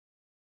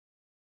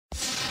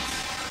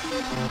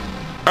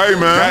Hey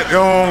man,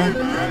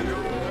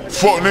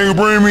 fuck nigga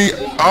bring me,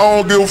 I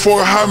don't give a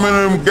fuck how many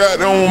of them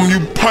goddamn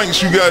you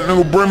pints you got,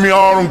 nigga bring me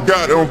all them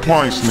goddamn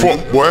pints,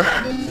 nigga. Fuck boy.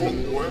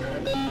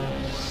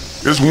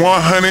 It's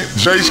 100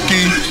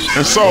 Jski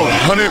and Soulja,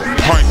 100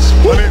 pints,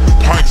 100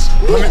 pints,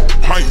 100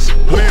 pints,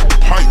 100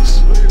 pints,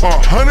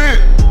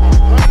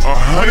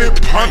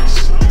 100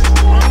 pints,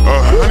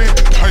 100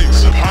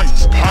 pints,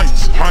 pints,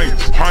 pints,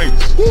 pints,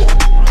 pints,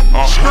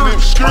 100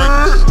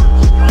 pints,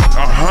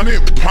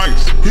 100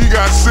 pints. He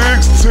got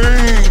 16.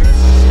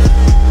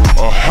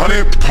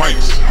 100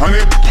 pints,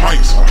 100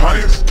 pints,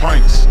 100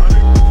 pints,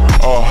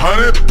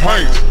 100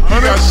 pints.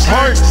 He got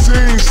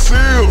 16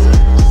 seals.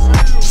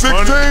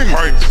 16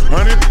 pints,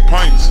 100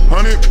 pints,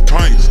 100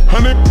 pints,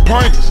 100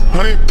 pints,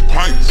 100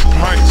 pints,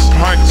 pints,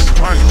 pints,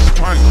 pints,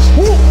 pints.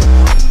 Woo!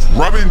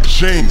 Robin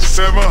James,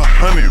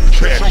 700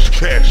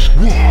 cash.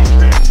 Woo!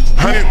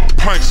 100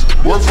 pints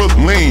worth of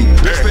lean.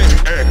 That's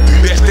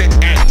that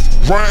act.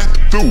 Run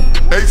through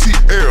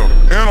ATL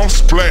and on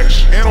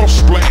splash,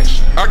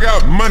 I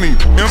got money,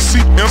 MC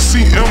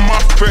in my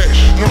fash.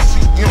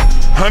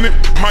 100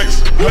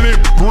 pints,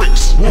 100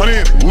 bricks,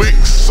 100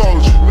 licks,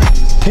 Soulja.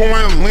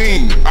 Pouring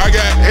lean, I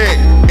got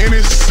act, and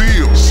it's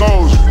sealed,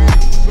 Soulja.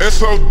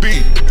 SOD,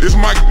 it's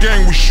my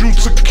gang, we shoot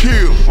to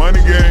kill.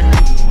 Money gang,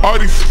 all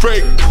these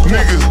fake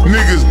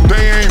niggas,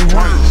 they ain't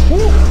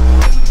real.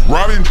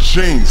 Robin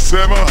Jeans,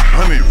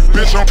 700,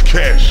 bitch on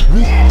cash.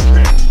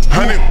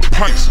 100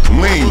 pints,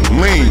 lean,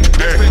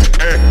 that's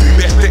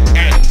the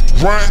act.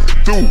 Run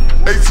through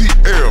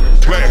ATL,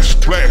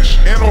 splash,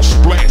 and on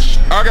splash.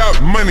 I got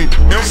money,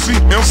 MC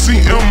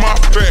in my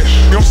fash.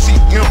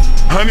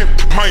 100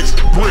 pints,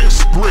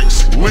 bricks,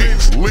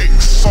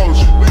 licks,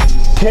 Soulja.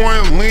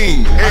 Pouring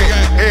lean, I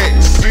got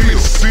act,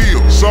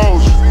 seal,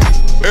 Soulja.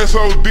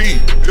 SOD,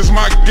 it's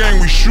my gang,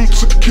 we shoot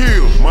to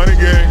kill. Money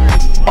gang,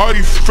 all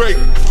these fake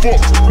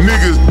fuck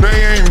niggas, they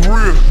ain't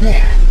real.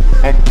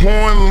 I'm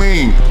pouring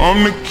lean,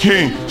 I'm the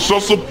king, so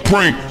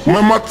supreme,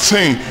 with my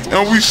team,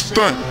 and we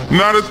stunt,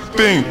 not a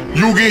thing.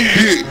 You get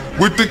hit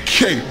with the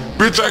K,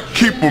 bitch I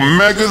keep a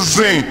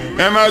magazine,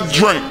 and I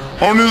drink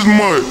on this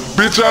mud,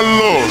 bitch I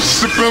love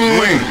sipping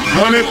lean.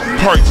 100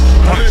 pints,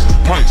 100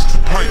 pints,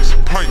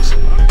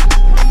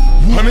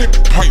 100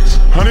 pints,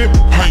 100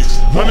 pints,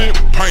 100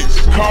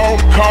 pints. Call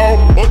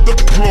up the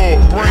floor,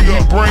 bring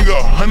up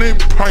 100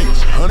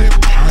 pints, 100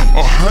 pints,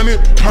 100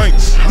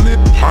 pints,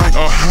 100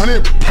 pints,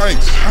 100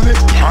 pints, 100 pints,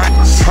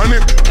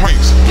 100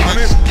 pints,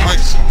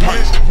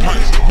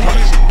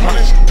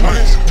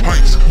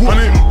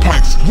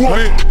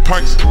 100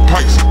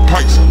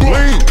 pints,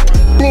 lean,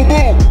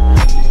 boom,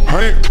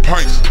 100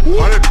 pints,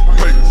 100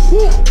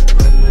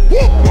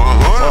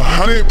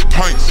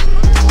 pints.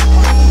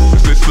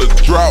 It's a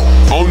drought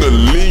on the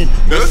lean,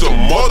 that's a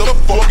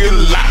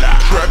motherfucking lie.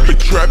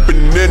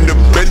 Trapping in the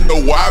bendo,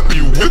 I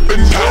be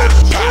whipping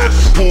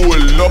pies. Pull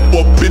up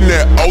in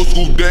that old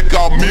school that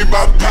call me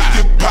by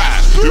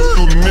pies. If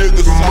you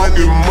niggas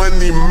smoking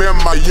money, man,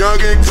 my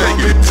youngin' take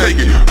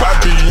it. I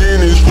be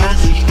in these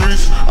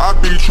streets, I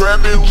be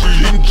trapping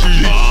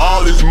G.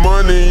 All this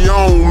money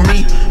on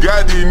me,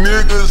 got these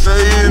niggas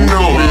saying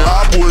on me.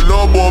 I pull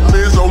up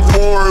in some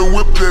foreign,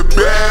 whip the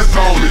bags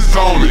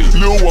on me.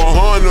 Lil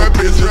 100,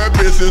 bitch,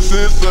 rapping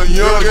since a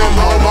youngin'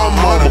 on my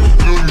mama.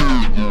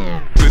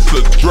 It's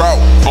a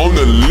drought on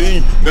the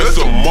lean, that's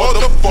a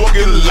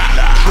motherfucking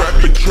lie.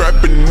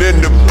 Trapping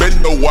in the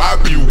bendo, I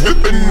be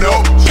whipping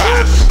up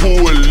pies.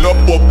 Pull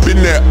up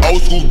in that old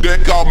school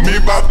that call me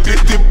by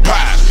 50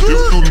 pies. If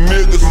you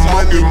niggas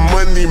smoking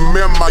money,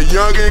 man, my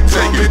youngin'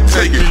 take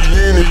it.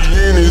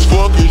 In these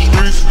fucking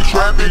streets,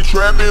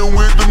 trapping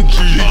with them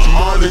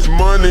G's.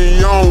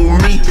 Money on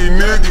me, these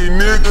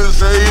niggas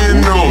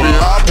saying on me.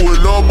 I pull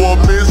up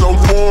in some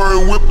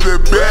foreign, whip the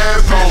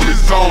bags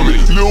on me.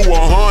 Lil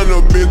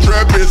 100 been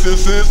trapping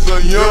since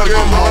a youngin'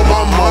 on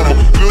my mama.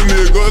 Little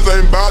niggas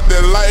ain't bout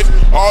that life,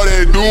 all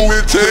they do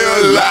is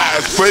tell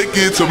lies. Fake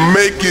it to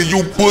make it,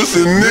 you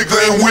pussy niggas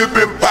ain't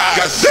whipping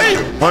pies.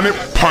 100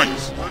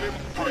 pints,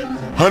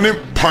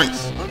 100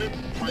 pints,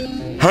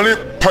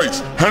 100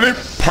 pints, 100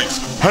 pints,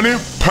 100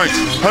 pints,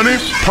 100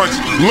 pints,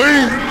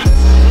 lean.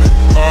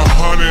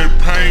 100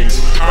 paints,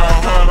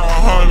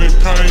 100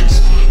 paints,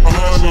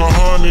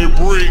 100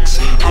 bricks,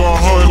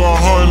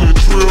 100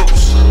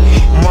 trips.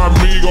 My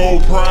amigo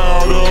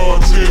proud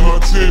of 10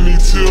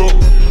 tip.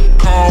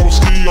 Call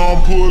ski,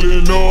 I'm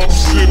pulling up,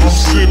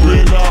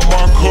 sipping out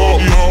my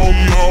cup.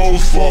 These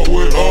hoes fuck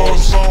with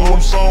us.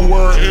 I'm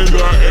somewhere in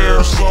the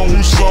air,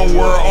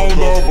 somewhere on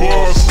the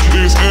bus.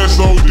 It's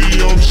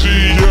SODMG,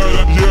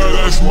 yeah,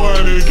 that's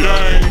money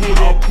gang.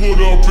 Put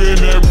up in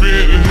that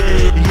bit,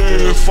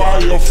 yeah,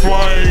 fire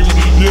flame.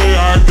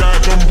 Yeah, I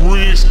got them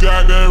bricks,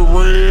 got that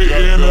red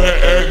and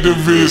that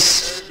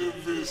activist.